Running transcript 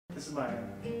This is my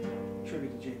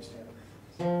tribute to James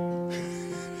Taylor.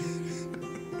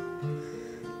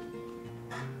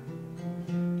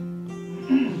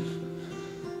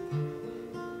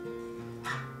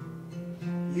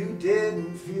 You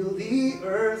didn't feel the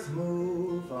earth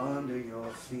move under your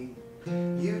feet.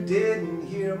 You didn't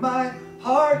hear my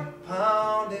heart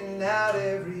pounding out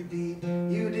every beat.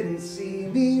 You didn't see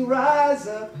me rise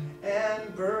up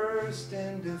and burst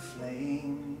into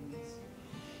flames.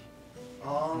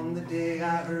 On the day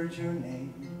I heard your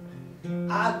name,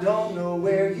 I don't know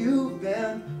where you've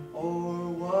been or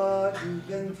what you've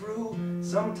been through.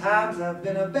 Sometimes I've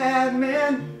been a bad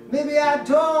man, maybe I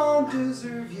don't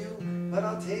deserve you, but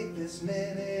I'll take this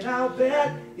minute, I'll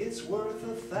bet it's worth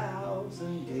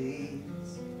 1,000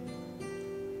 days.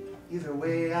 Either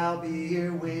way, I'll be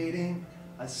here waiting.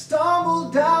 I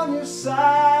stumbled down your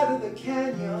side of the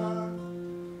canyon.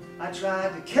 I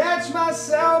tried to catch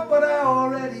myself, but I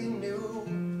already knew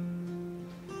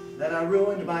that I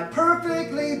ruined my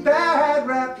perfectly bad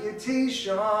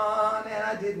reputation, and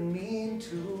I didn't mean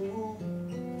to.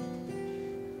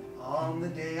 On the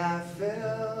day I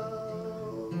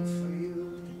fell for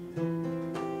you.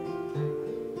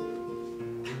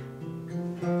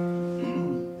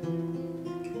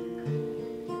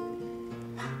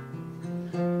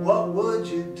 What would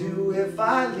you do if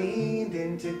I leaned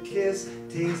in to kiss,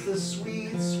 taste the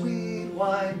sweet, sweet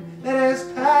wine that has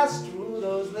passed through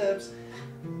those lips?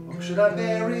 Or should I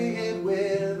bury it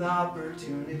with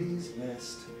opportunities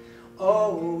missed?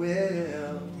 Oh,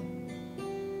 well,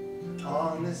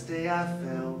 on this day I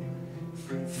fell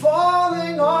free,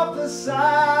 falling off the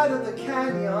side of the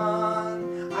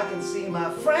canyon. I can see my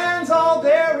friends all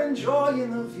there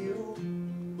enjoying the view.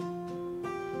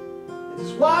 They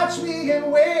just watch me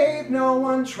and wave, no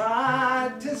one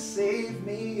tried to save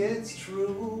me, it's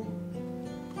true.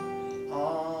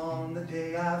 On the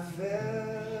day I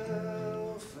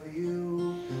fell for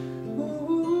you.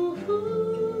 Ooh,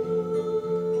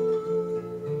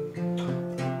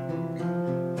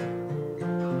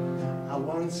 I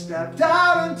once stepped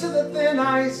out into the thin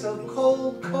ice of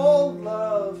cold, cold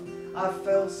love. I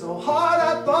fell so hard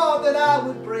I thought that I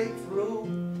would break through.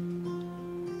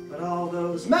 But all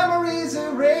those memories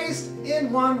erased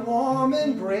in one warm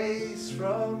embrace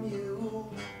from you.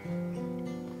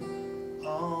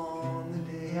 On the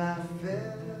day I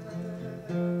fell.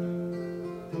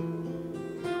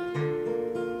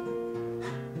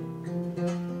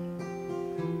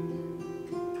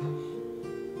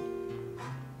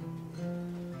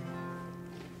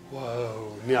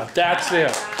 Whoa, now that's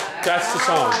it. That's the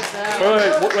song.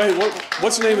 Wait,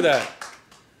 what's the name of that?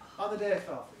 On the day I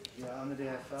fell for you. Yeah, on the day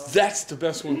I fell. That's the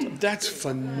best one. That's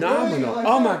phenomenal.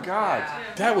 Oh my God,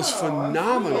 that was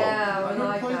phenomenal. Yeah, we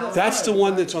like that. That's the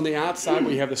one that's on the outside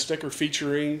where you have the sticker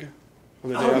featuring On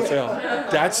the Day I Fell.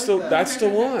 That's the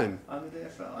one. On the day I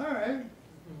fell. All right.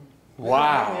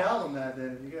 Wow. The album that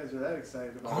then, if you guys are that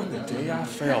excited about On it. the Day I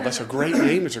Fell. That's a great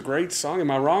name. It's a great song. Am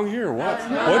I wrong here or what?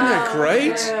 No, Wasn't that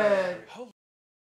great? good.